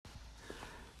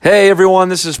Hey everyone,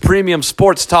 this is Premium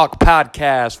Sports Talk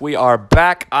Podcast. We are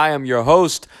back. I am your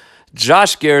host,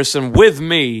 Josh Garrison. With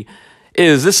me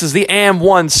this is the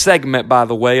AM1 segment, by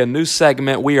the way, a new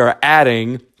segment we are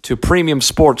adding to Premium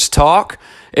Sports Talk.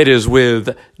 It is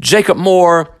with Jacob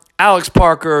Moore, Alex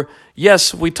Parker.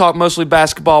 Yes, we talk mostly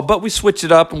basketball, but we switch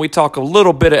it up and we talk a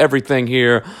little bit of everything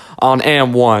here on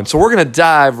AM1. So we're going to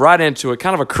dive right into it.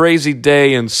 Kind of a crazy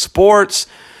day in sports.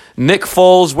 Nick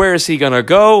Foles, where is he going to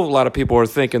go? A lot of people are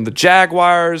thinking the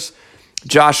Jaguars.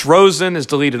 Josh Rosen has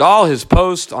deleted all his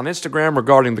posts on Instagram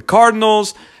regarding the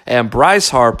Cardinals. And Bryce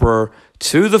Harper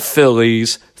to the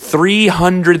Phillies,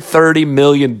 $330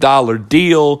 million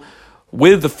deal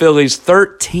with the Phillies,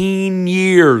 13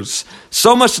 years.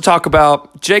 So much to talk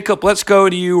about. Jacob, let's go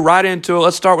to you right into it.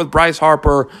 Let's start with Bryce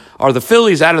Harper. Are the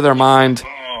Phillies out of their mind?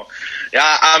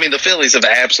 Yeah, I mean, the Phillies have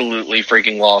absolutely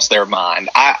freaking lost their mind.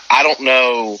 I don't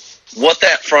know what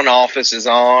that front office is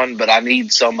on, but I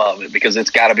need some of it because it's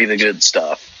got to be the good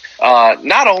stuff.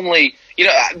 Not only,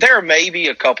 there may be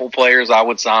a couple players I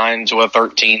would sign to a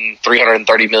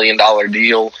 $330 million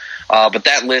deal, but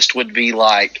that list would be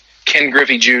like Ken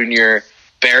Griffey Jr.,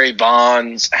 Barry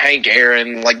Bonds, Hank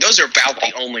Aaron. Like, those are about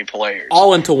the only players.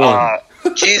 All into one.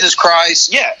 Jesus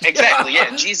Christ. Yeah, exactly.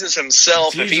 Yeah, Jesus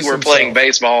himself if he were playing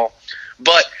baseball.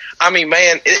 But, I mean,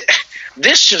 man,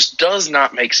 this just does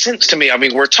not make sense to me. I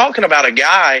mean, we're talking about a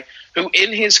guy who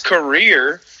in his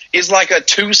career is like a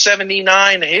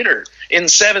 279 hitter in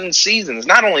 7 seasons.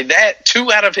 Not only that,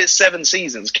 2 out of his 7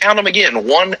 seasons. Count them again.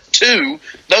 1, 2.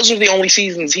 Those are the only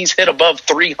seasons he's hit above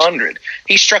 300.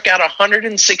 He struck out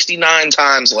 169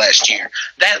 times last year.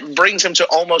 That brings him to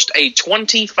almost a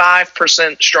 25%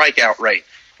 strikeout rate.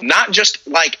 Not just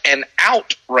like an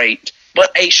out rate, but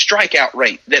a strikeout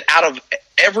rate that out of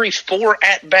every 4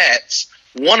 at-bats,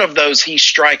 1 of those he's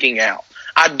striking out.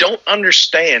 I don't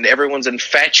understand everyone's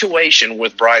infatuation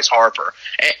with Bryce Harper.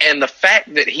 And the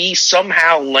fact that he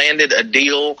somehow landed a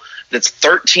deal that's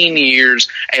 13 years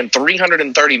and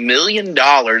 $330 million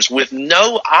with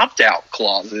no opt-out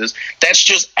clauses, that's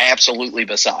just absolutely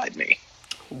beside me.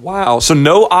 Wow. So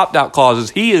no opt-out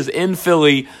clauses. He is in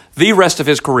Philly the rest of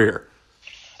his career.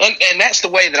 And that's the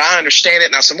way that I understand it.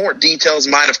 Now, some more details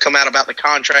might have come out about the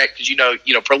contract because,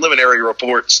 preliminary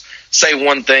reports say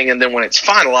one thing, and then when it's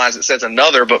finalized, it says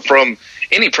another. But from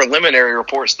any preliminary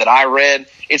reports that I read,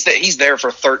 it's that he's there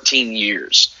for 13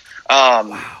 years.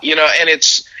 Wow. And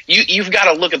it's you've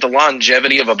got to look at the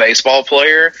longevity of a baseball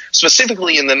player,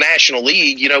 specifically in the National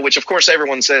League, which, of course,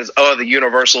 everyone says, oh, the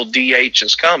universal DH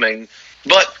is coming.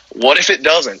 But what if it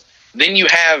doesn't? Then you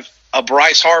have a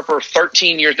Bryce Harper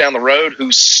 13 years down the road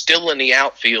who's still in the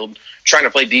outfield trying to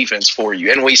play defense for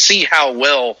you. And we see how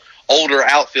well older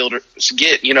outfielders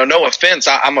get. No offense,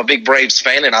 I'm a big Braves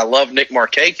fan and I love Nick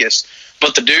Markakis,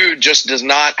 but the dude just does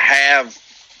not have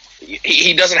 –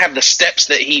 he doesn't have the steps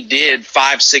that he did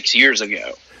 5-6 years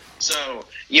ago. So,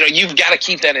 you've got to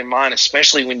keep that in mind,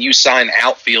 especially when you sign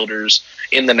outfielders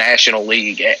in the National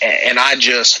League. And I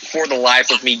just, for the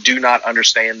life of me, do not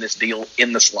understand this deal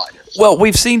in the slightest. Well,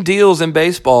 we've seen deals in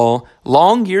baseball.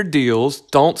 Long-year deals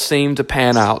don't seem to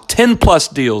pan out. 10-plus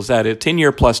deals, that is.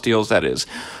 10-year-plus deals, that is.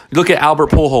 You look at Albert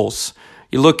Pujols.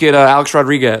 You look at Alex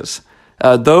Rodriguez.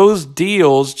 Those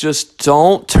deals just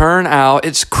don't turn out.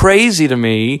 It's crazy to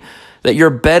me that you're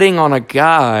betting on a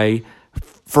guy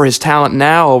for his talent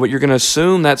now, but you're going to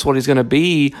assume that's what he's going to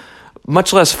be,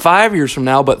 much less 5 years from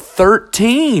now, but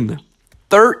 13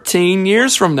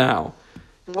 years from now.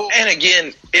 And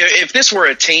again, if this were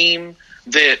a team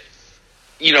that,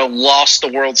 lost the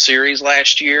World Series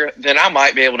last year, then I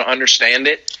might be able to understand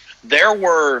it. There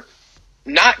were,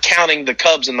 not counting the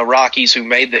Cubs and the Rockies who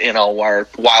made the NL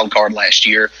wild card last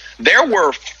year, there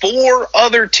were 4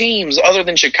 other teams other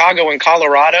than Chicago and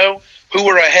Colorado who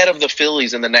were ahead of the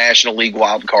Phillies in the National League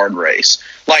wild card race.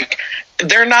 Like,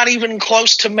 they're not even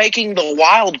close to making the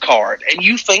wild card. And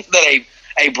you think that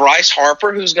a Bryce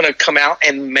Harper who's going to come out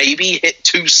and maybe hit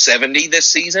 270 this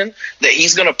season, that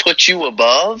he's going to put you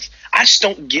above? I just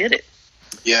don't get it.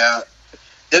 Yeah.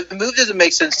 The move doesn't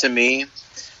make sense to me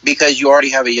because you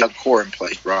already have a young core in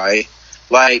place, right?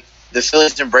 Like, the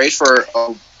Phillies embraced for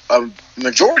a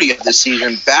majority of the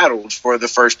season battled for the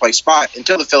first place spot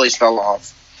until the Phillies fell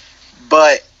off.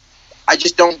 But I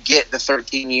just don't get the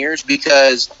 13 years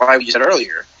because, like we said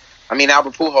earlier, I mean,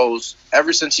 Albert Pujols,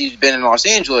 ever since he's been in Los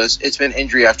Angeles, it's been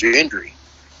injury after injury.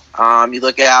 You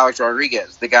look at Alex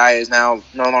Rodriguez, the guy is now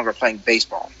no longer playing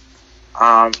baseball.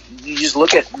 You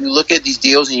look at these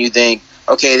deals and you think,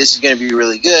 okay, this is going to be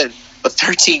really good. But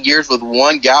 13 years with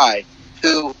one guy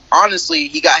who, honestly,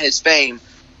 he got his fame,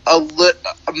 a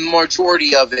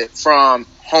majority of it from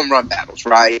home run battles,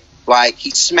 right? Like, he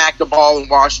smacked the ball in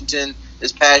Washington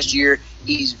this past year.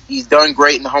 He's done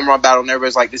great in the home run battle, and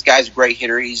everybody's like, this guy's a great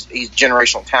hitter. He's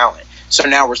generational talent. So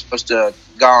now we're supposed to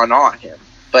gone on him.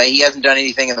 But he hasn't done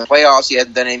anything in the playoffs. He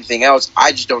hasn't done anything else.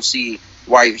 I just don't see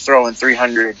why you're throwing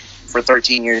 300 for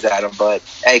 13 years at him. But,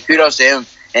 hey, kudos to him.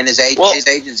 And his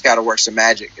agent's got to work some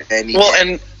magic.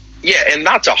 And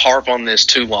not to harp on this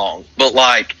too long, but,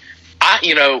 like,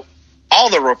 all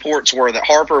the reports were that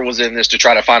Harper was in this to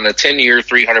try to find a 10-year,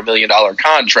 $300 million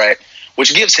contract,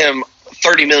 which gives him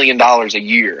 $30 million a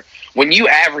year. When you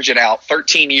average it out,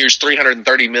 13 years,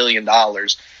 $330 million,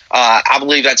 I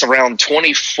believe that's around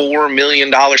 $24 million,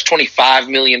 $25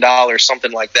 million,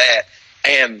 something like that.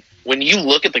 And when you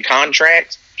look at the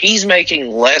contract, he's making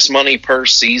less money per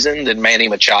season than Manny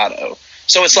Machado.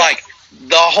 So it's like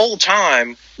the whole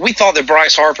time we thought that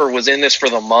Bryce Harper was in this for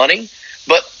the money,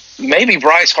 but maybe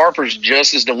Bryce Harper's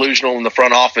just as delusional in the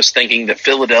front office thinking that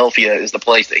Philadelphia is the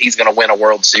place that he's going to win a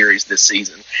World Series this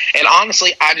season. And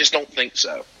honestly, I just don't think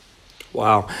so.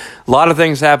 Wow. A lot of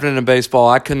things happening in baseball.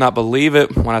 I could not believe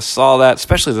it when I saw that,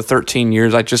 especially the 13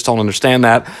 years. I just don't understand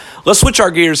that. Let's switch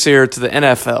our gears here to the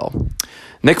NFL.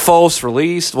 Nick Foles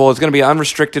released. Well, it's going to be an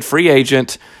unrestricted free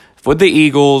agent with the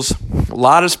Eagles. A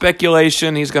lot of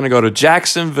speculation. He's going to go to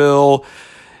Jacksonville.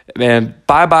 And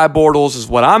bye-bye Bortles is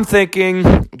what I'm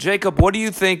thinking. Jacob, what are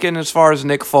you thinking as far as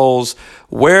Nick Foles?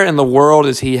 Where in the world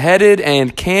is he headed?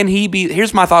 And can he be –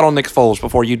 here's my thought on Nick Foles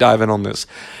before you dive in on this.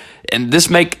 And this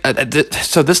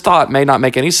this thought may not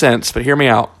make any sense, but hear me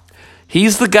out.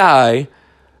 He's the guy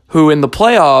who in the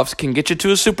playoffs can get you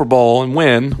to a Super Bowl and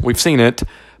win. We've seen it.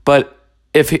 But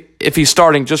if he's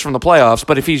starting just from the playoffs,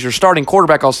 but if he's your starting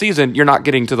quarterback all season, you're not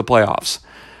getting to the playoffs.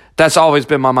 That's always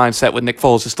been my mindset with Nick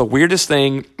Foles. It's the weirdest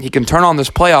thing. He can turn on this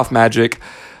playoff magic,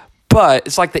 but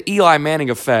it's like the Eli Manning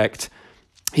effect.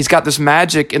 He's got this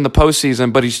magic in the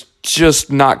postseason, but he's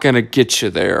just not going to get you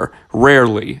there.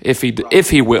 Rarely, if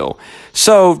he will.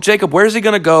 So, Jacob, where's he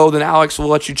going to go? Then Alex will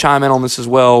let you chime in on this as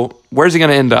well. Where's he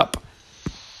going to end up?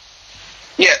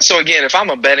 Yeah, so again, if I'm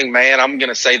a betting man, I'm going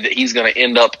to say that he's going to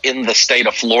end up in the state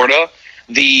of Florida.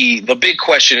 The big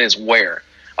question is where.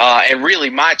 And really,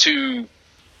 my two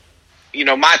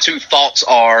thoughts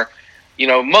are,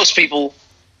 most people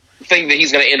think that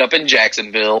he's going to end up in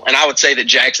Jacksonville, and I would say that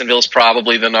Jacksonville is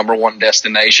probably the number one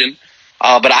destination.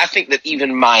 But I think that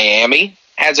even Miami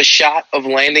has a shot of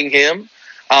landing him.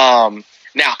 Now,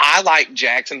 I like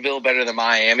Jacksonville better than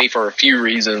Miami for a few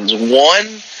reasons. One,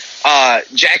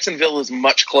 Jacksonville is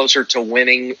much closer to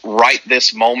winning right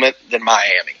this moment than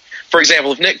Miami. For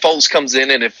example, if Nick Foles comes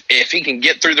in and if he can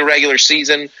get through the regular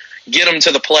season, get them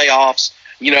to the playoffs,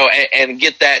 and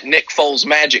get that Nick Foles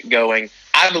magic going,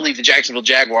 I believe the Jacksonville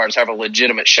Jaguars have a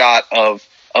legitimate shot of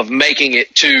making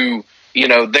it to,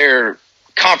 their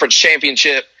conference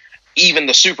championship, even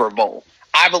the Super Bowl.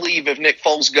 I believe if Nick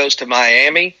Foles goes to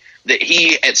Miami, that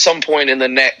he, at some point in the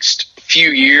next few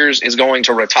years, is going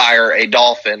to retire a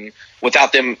Dolphin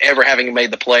without them ever having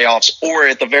made the playoffs, or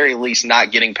at the very least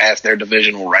not getting past their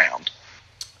divisional round.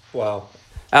 Wow.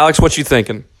 Alex, what you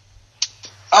thinking?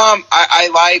 I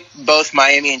like both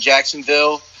Miami and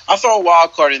Jacksonville. I'll throw a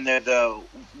wild card in there, though.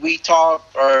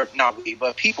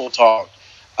 People talk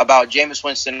about Jameis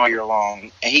Winston all year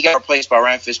long, and he got replaced by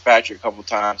Ryan Fitzpatrick a couple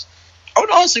times. I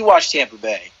would honestly watch Tampa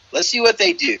Bay. Let's see what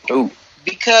they do. Ooh.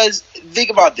 Because think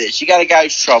about this. You got a guy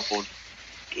who's troubled.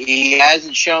 He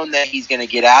hasn't shown that he's going to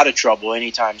get out of trouble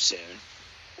anytime soon.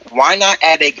 Why not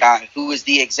add a guy who is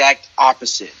the exact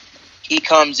opposite? He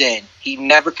comes in. He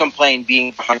never complained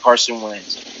being behind Carson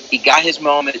Wentz. He got his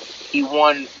moment. He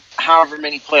won however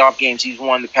many playoff games he's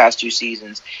won the past 2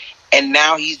 seasons. And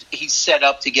now he's set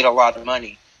up to get a lot of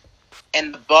money.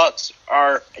 And the Bucs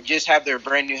just have their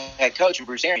brand new head coach,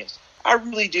 Bruce Arians. I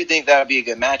really do think that would be a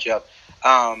good matchup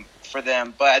for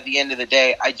them. But at the end of the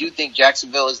day, I do think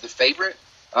Jacksonville is the favorite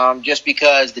just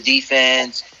because the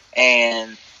defense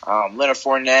and Leonard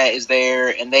Fournette is there,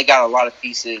 and they got a lot of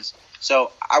pieces.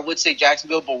 So I would say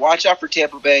Jacksonville, but watch out for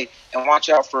Tampa Bay and watch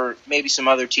out for maybe some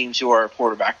other teams who are a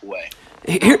quarterback away.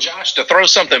 Well, Josh, to throw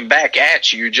something back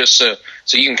at you, just so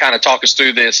you can kind of talk us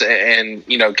through this and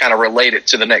kind of relate it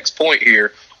to the next point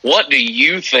here. What do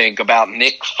you think about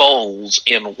Nick Foles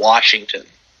in Washington?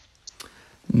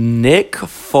 Nick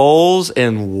Foles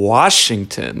in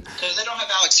Washington. Because they don't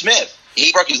have Alex Smith.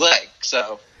 He broke his leg,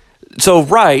 so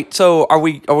right. So are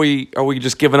we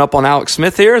just giving up on Alex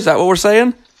Smith here? Is that what we're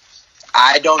saying?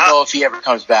 I don't know if he ever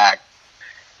comes back.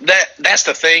 That's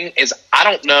the thing, is I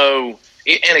don't know.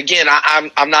 And again,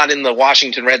 I'm not in the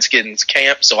Washington Redskins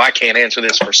camp, so I can't answer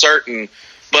this for certain.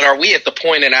 But are we at the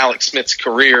point in Alex Smith's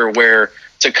career where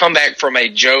to come back from a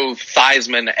Joe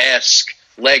Theismann-esque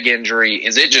leg injury?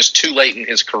 Is it just too late in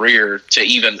his career to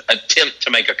even attempt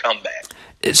to make a comeback?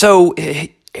 So,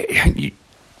 the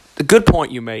good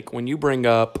point you make when you bring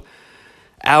up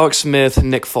Alex Smith,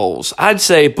 Nick Foles. I'd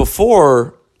say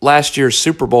before last year's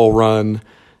Super Bowl run,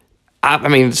 I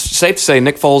mean, it's safe to say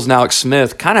Nick Foles and Alex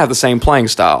Smith kind of have the same playing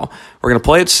style. We're going to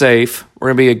play it safe. We're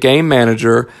going to be a game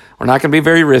manager. We're not going to be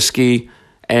very risky,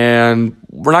 and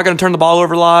we're not going to turn the ball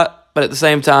over a lot. But at the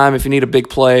same time, if you need a big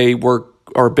play or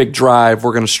a big drive,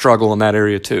 we're going to struggle in that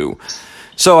area too.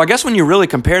 So I guess when you really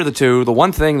compare the two, the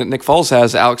one thing that Nick Foles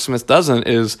has that Alex Smith doesn't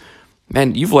is,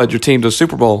 man, you've led your team to a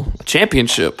Super Bowl, a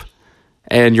championship,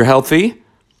 and you're healthy.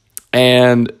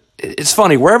 And it's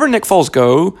funny, wherever Nick Foles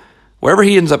go, wherever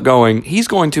he ends up going, he's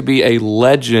going to be a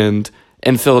legend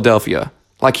in Philadelphia.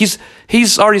 Like he's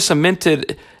already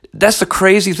cemented. That's the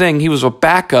crazy thing. He was a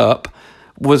backup,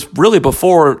 was really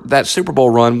before that Super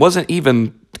Bowl run, wasn't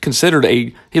even considered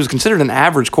he was considered an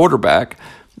average quarterback,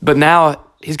 but now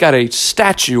he's got a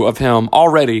statue of him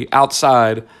already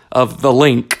outside of the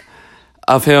link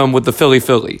of him with the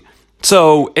Philly.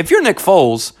 So if you're Nick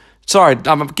Foles, sorry, I'm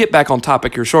going to get back on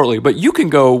topic here shortly, but you can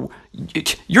go,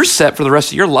 you're set for the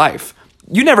rest of your life.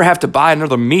 You never have to buy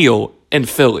another meal in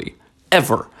Philly,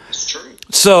 ever. It's true.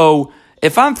 So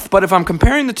if I'm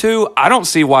comparing the two, I don't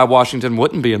see why Washington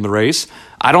wouldn't be in the race.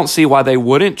 I don't see why they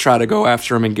wouldn't try to go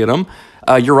after him and get him.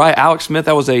 You're right, Alex Smith,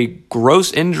 that was a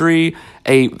gross injury.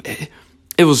 It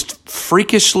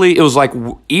was like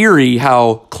eerie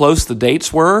how close the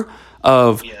dates were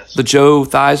of the Joe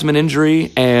Theismann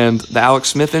injury and the Alex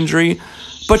Smith injury.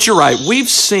 But you're right, we've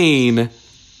seen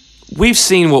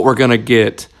what we're going to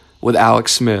get with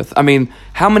Alex Smith. I mean,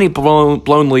 how many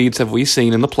blown leads have we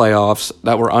seen in the playoffs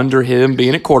that were under him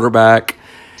being at quarterback?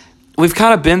 We've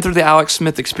kind of been through the Alex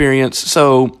Smith experience,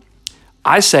 so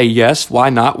I say yes,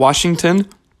 why not Washington?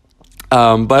 But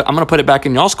I'm going to put it back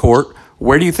in y'all's court.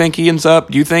 Where do you think he ends up?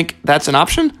 Do you think that's an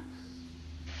option?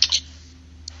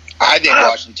 I think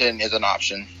Washington is an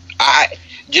option.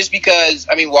 Just because,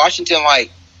 I mean, Washington,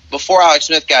 like, before Alex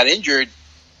Smith got injured,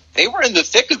 they were in the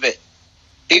thick of it.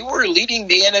 They were leading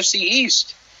the NFC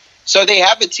East. So they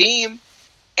have a team,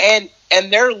 and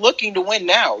they're looking to win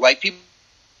now. Like, people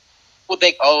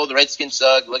think, oh, the Redskins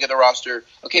suck, look at the roster.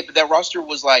 Okay, but that roster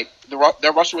was like,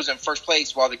 their roster was in first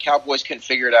place while the Cowboys couldn't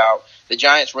figure it out. The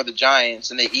Giants were the Giants,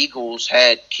 and the Eagles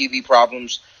had QB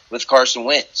problems with Carson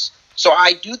Wentz. So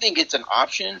I do think it's an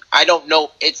option. I don't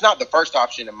know. It's not the first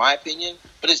option in my opinion,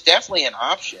 but it's definitely an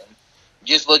option.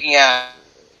 Just looking at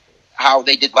how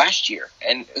they did last year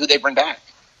and who they bring back.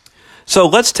 So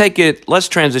let's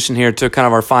transition here to kind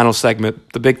of our final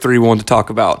segment, the big three we wanted to talk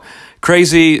about.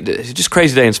 Crazy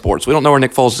day in sports. We don't know where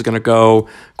Nick Foles is going to go.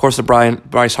 Of course, the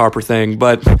Bryce Harper thing,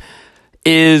 but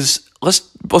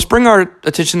let's bring our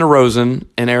attention to Rosen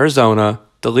in Arizona,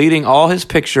 deleting all his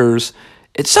pictures.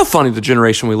 It's so funny, the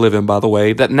generation we live in, by the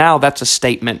way, that now that's a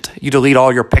statement. You delete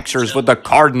all your pictures with the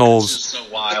Cardinals. It's just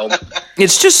so wild.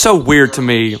 It's just so weird to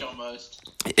me.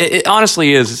 It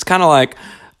honestly is. It's kind of like,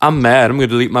 I'm mad. I'm going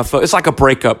to delete my phone. It's like a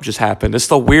breakup just happened. It's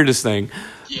the weirdest thing.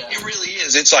 Yeah, it really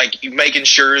is. It's like you making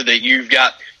sure that you've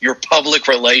got your public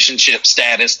relationship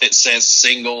status that says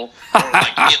single, or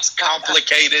like it's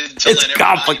complicated to let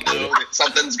everybody know that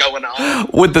something's going on.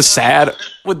 With the sad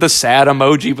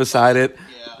emoji beside it.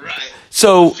 Yeah, right.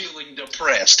 So feeling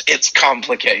depressed. It's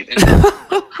complicated.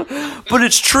 But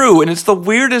it's true, and it's the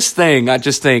weirdest thing, I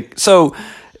just think. So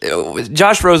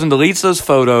Josh Rosen deletes those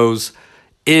photos.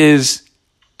 Is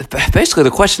basically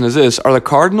the question is this: are the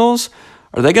Cardinals,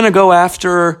 are they going to go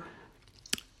after?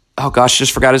 Oh gosh,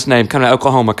 just forgot his name. Kind of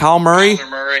Oklahoma,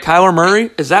 Kyler Murray.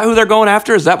 Is that who they're going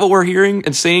after? Is that what we're hearing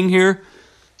and seeing here?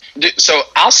 So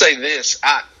I'll say this: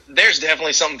 there's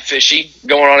definitely something fishy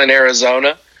going on in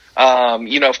Arizona.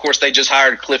 Of course, they just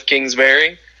hired Cliff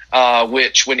Kingsbury,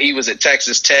 which when he was at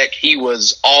Texas Tech, he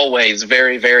was always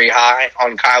very, very high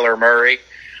on Kyler Murray.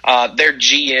 Their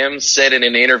GM said in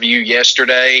an interview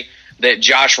yesterday that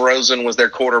Josh Rosen was their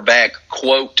quarterback,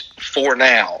 quote, for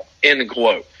now, end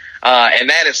quote. And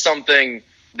that is something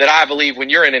that I believe when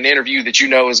you're in an interview that you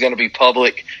know is going to be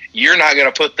public, you're not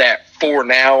going to put that for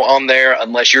now on there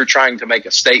unless you're trying to make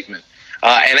a statement.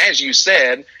 And as you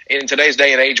said, in today's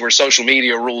day and age where social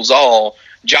media rules all,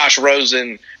 Josh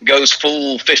Rosen goes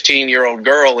full 15-year-old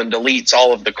girl and deletes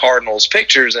all of the Cardinals'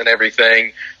 pictures and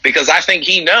everything because I think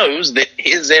he knows that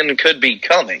his end could be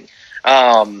coming.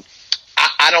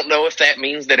 I don't know if that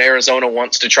means that Arizona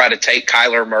wants to try to take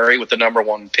Kyler Murray with the number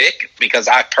one pick because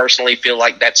I personally feel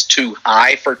like that's too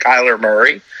high for Kyler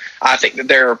Murray. I think that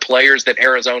there are players that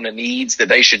Arizona needs that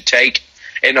they should take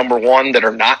at number one that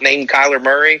are not named Kyler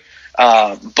Murray.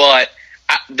 But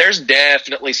there's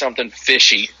definitely something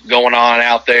fishy going on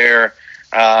out there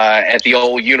at the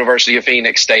old University of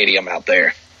Phoenix Stadium out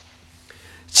there.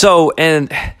 So,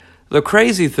 and the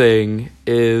crazy thing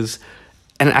is,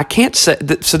 and I can't say,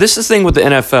 so this is the thing with the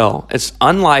NFL. It's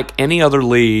unlike any other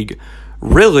league,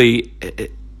 really,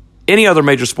 any other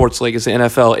major sports league is the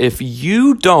NFL. If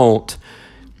you don't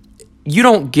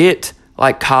get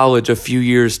like college a few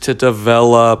years to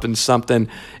develop and something.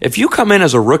 If you come in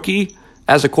as a rookie,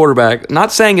 as a quarterback,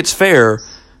 not saying it's fair,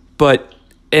 but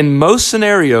in most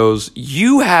scenarios,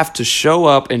 you have to show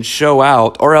up and show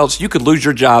out, or else you could lose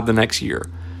your job the next year.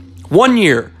 1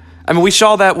 year. I mean, we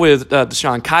saw that with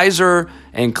Deshaun Kaiser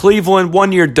and Cleveland.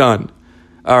 1 year done.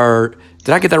 Or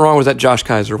did I get that wrong? Or was that Josh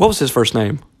Kaiser? What was his first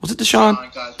name? Was it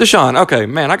Deshaun? Deshaun. Okay,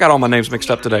 man, I got all my names mixed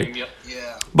up today. Yeah.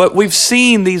 But we've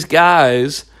seen these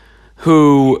guys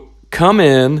who come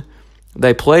in,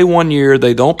 they play 1 year,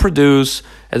 they don't produce,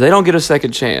 and they don't get a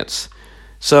second chance.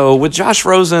 So with Josh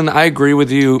Rosen, I agree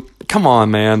with you. Come on,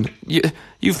 man.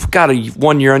 You've got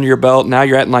 1 year under your belt. Now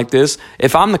you're acting like this.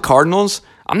 If I'm the Cardinals,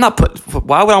 I'm not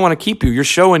why would I want to keep you? You're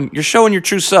showing your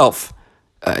true self.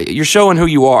 You're showing who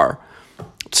you are.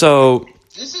 So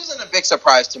this isn't a big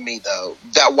surprise to me, though,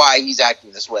 that why he's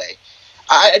acting this way.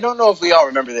 I don't know if we all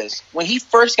remember this. When he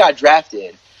first got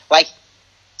drafted, like he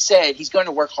said, he's going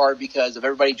to work hard because of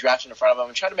everybody drafting in front of him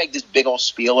and try to make this big old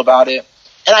spiel about it.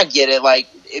 And I get it. Like,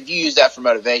 if you use that for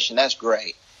motivation, that's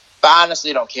great. But I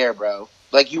honestly don't care, bro.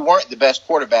 Like, you weren't the best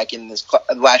quarterback in this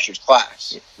last year's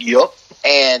class. Yup.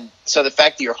 And so the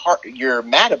fact that you're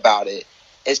mad about it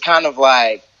is kind of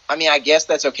like, I mean, I guess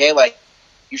that's okay. Like,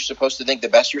 you're supposed to think the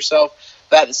best of yourself.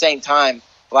 But at the same time,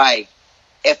 like,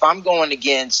 if I'm going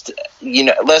against,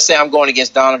 let's say I'm going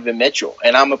against Donovan Mitchell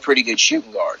and I'm a pretty good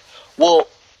shooting guard. Well,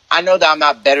 I know that I'm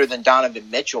not better than Donovan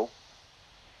Mitchell.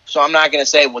 So I'm not going to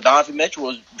say, well, Donovan Mitchell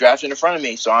was drafted in front of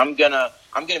me, so I'm gonna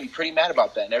be pretty mad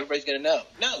about that, and everybody's going to know.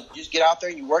 No, just get out there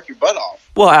and you work your butt off.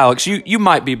 Well, Alex, you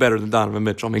might be better than Donovan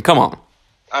Mitchell. I mean, come on.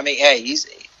 I mean, hey, he's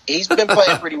been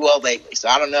playing pretty well lately, so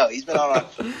I don't know. He's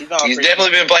definitely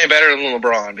been playing better than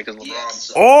LeBron because LeBron.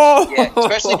 Yes. Oh, yeah,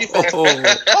 especially defensively.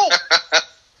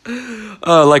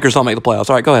 Lakers don't make the playoffs.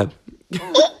 All right, go ahead.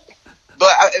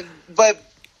 But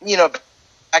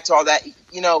back to all that,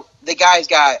 the guy's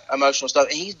got emotional stuff,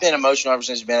 and he's been emotional ever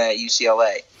since he's been at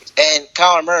UCLA. And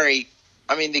Kyler Murray,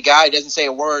 I mean, the guy doesn't say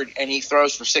a word, and he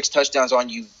throws for 6 touchdowns on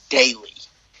you daily.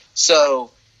 So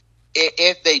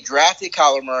if they drafted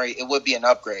Kyler Murray, it would be an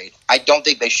upgrade. I don't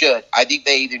think they should. I think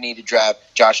they either need to draft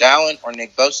Josh Allen or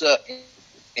Nick Bosa.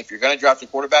 If you're going to draft a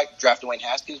quarterback, draft Dwayne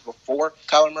Haskins before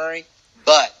Kyler Murray.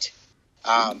 But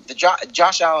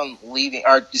Josh Allen leaving,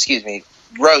 or excuse me,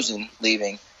 Rosen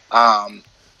leaving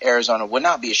Arizona would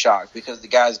not be a shock because the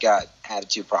guy's got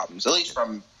attitude problems, at least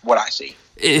from what I see.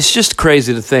 It's just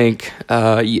crazy to think.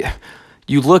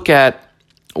 You look at,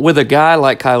 with a guy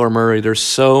like Kyler Murray, there's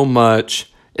so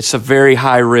much. It's a very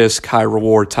high risk, high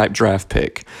reward type draft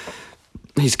pick.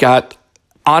 He's got,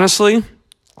 honestly,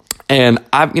 and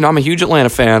I'm a huge Atlanta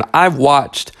fan. I've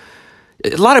watched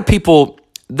a lot of people.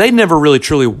 They never really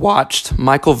truly watched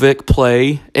Michael Vick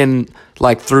play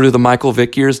through the Michael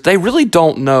Vick years. They really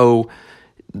don't know.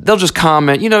 They'll just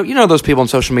comment. You know those people on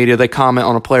social media, they comment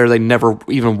on a player they never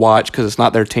even watch because it's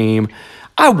not their team.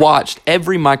 I watched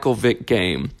every Michael Vick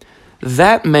game.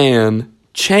 That man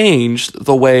changed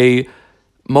the way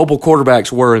mobile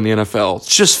quarterbacks were in the NFL.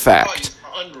 It's just fact.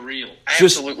 Oh, unreal.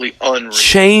 Absolutely unreal.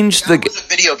 Changed the... That was a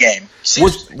video game.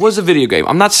 Was a video game.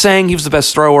 I'm not saying he was the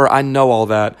best thrower. I know all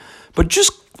that. But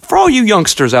just for all you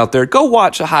youngsters out there, go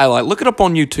watch a highlight. Look it up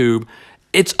on YouTube.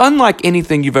 It's unlike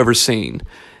anything you've ever seen.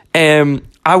 And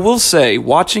I will say,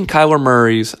 watching Kyler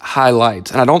Murray's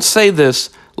highlights, and I don't say this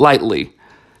lightly,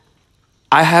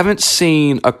 I haven't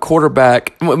seen a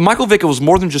quarterback. Michael Vick, it was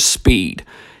more than just speed.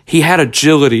 He had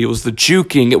agility. It was the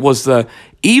juking. It was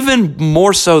even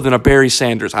more so than a Barry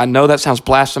Sanders. I know that sounds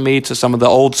blasphemy to some of the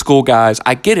old school guys.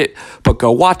 I get it, but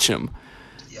go watch him.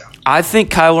 Yeah. I think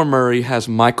Kyler Murray has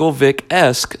Michael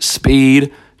Vick-esque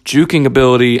speed, juking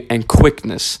ability, and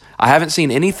quickness. I haven't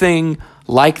seen anything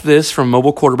like this from a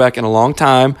mobile quarterback in a long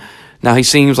time. Now he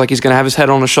seems like he's going to have his head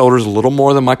on his shoulders a little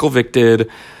more than Michael Vick did.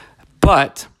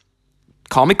 But,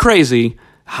 call me crazy,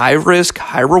 high risk,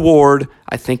 high reward.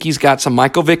 I think he's got some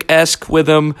Michael Vick-esque with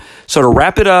him. So to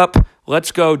wrap it up,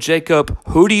 let's go, Jacob.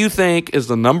 Who do you think is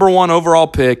the number 1 overall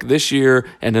pick this year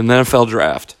in the NFL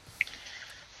draft?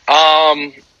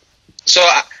 So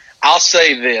I'll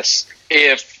say this.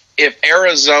 If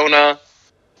Arizona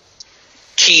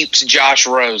keeps Josh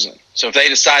Rosen, so if they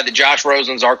decide that Josh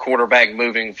Rosen's our quarterback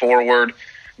moving forward,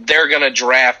 they're going to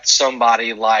draft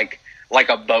somebody like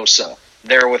a Bosa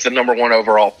there with the number 1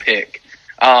 overall pick.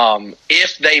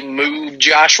 If they move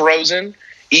Josh Rosen,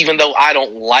 even though I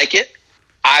don't like it,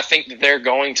 I think that they're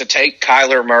going to take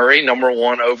Kyler Murray, number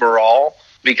 1 overall,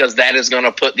 because that is going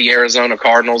to put the Arizona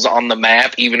Cardinals on the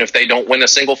map, even if they don't win a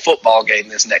single football game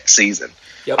this next season.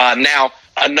 Yep. Now,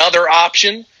 another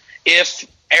option, if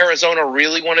Arizona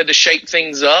really wanted to shake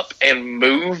things up and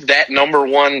move that number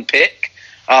 1 pick,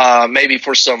 maybe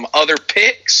for some other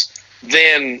picks,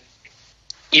 then,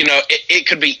 it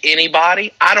could be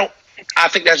anybody. I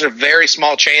think there's a very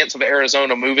small chance of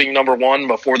Arizona moving number 1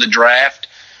 before the draft.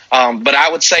 But I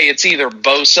would say it's either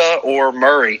Bosa or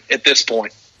Murray at this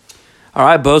point. All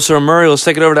right, Bosa or Murray, let's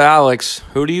take it over to Alex.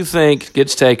 Who do you think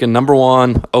gets taken number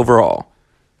 1 overall?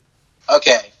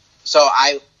 Okay, so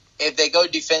if they go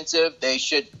defensive, they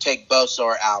should take Bosa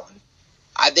or Allen.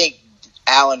 I think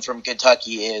Allen from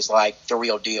Kentucky is like the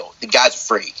real deal. The guy's a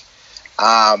freak.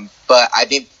 But I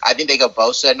think they go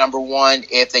Bosa at number 1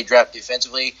 if they draft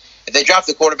defensively. If they draft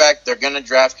the quarterback, they're going to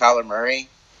draft Kyler Murray.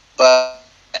 But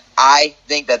I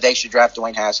think that they should draft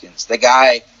Dwayne Haskins. The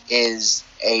guy is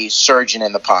a surgeon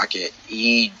in the pocket.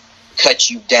 He cuts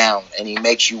you down, and he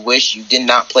makes you wish you did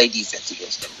not play defense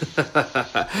against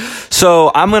him.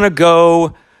 So I'm going to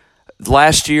go –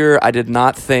 last year I did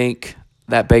not think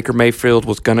that Baker Mayfield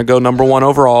was going to go number 1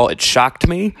 overall. It shocked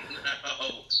me.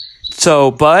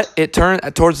 So, but it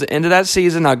turned towards the end of that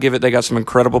season. I'll give it. They got some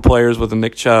incredible players with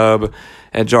Nick Chubb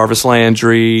and Jarvis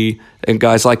Landry and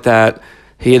guys like that.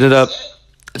 He ended up.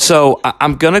 So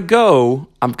I'm gonna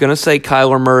say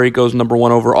Kyler Murray goes number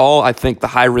 1 overall. I think the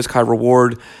high risk, high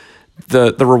reward.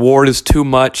 The reward is too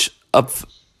much of.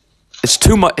 It's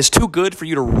too much. It's too good for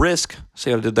you to risk. See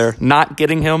what I did there? Not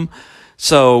getting him.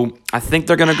 So I think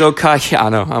they're gonna go. Yeah, I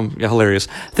know. I'm hilarious.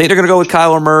 I think they're gonna go with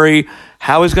Kyler Murray.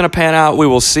 How he's going to pan out, we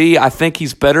will see. I think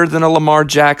he's better than a Lamar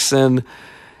Jackson,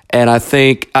 and I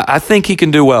think he can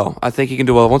do well. I think he can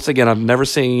do well. Once again, I've never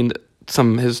seen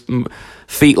his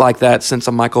feet like that since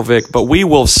a Michael Vick, but we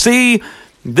will see.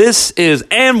 This is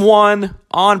And One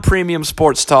on Premium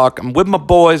Sports Talk. I'm with my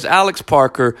boys, Alex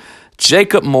Parker,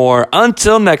 Jacob Moore.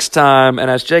 Until next time,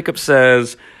 and as Jacob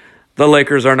says, the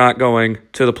Lakers are not going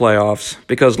to the playoffs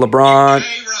because LeBron.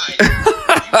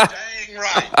 Dang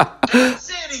right.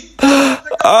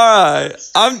 All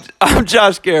right. I'm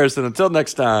Josh Garrison. Until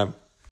next time.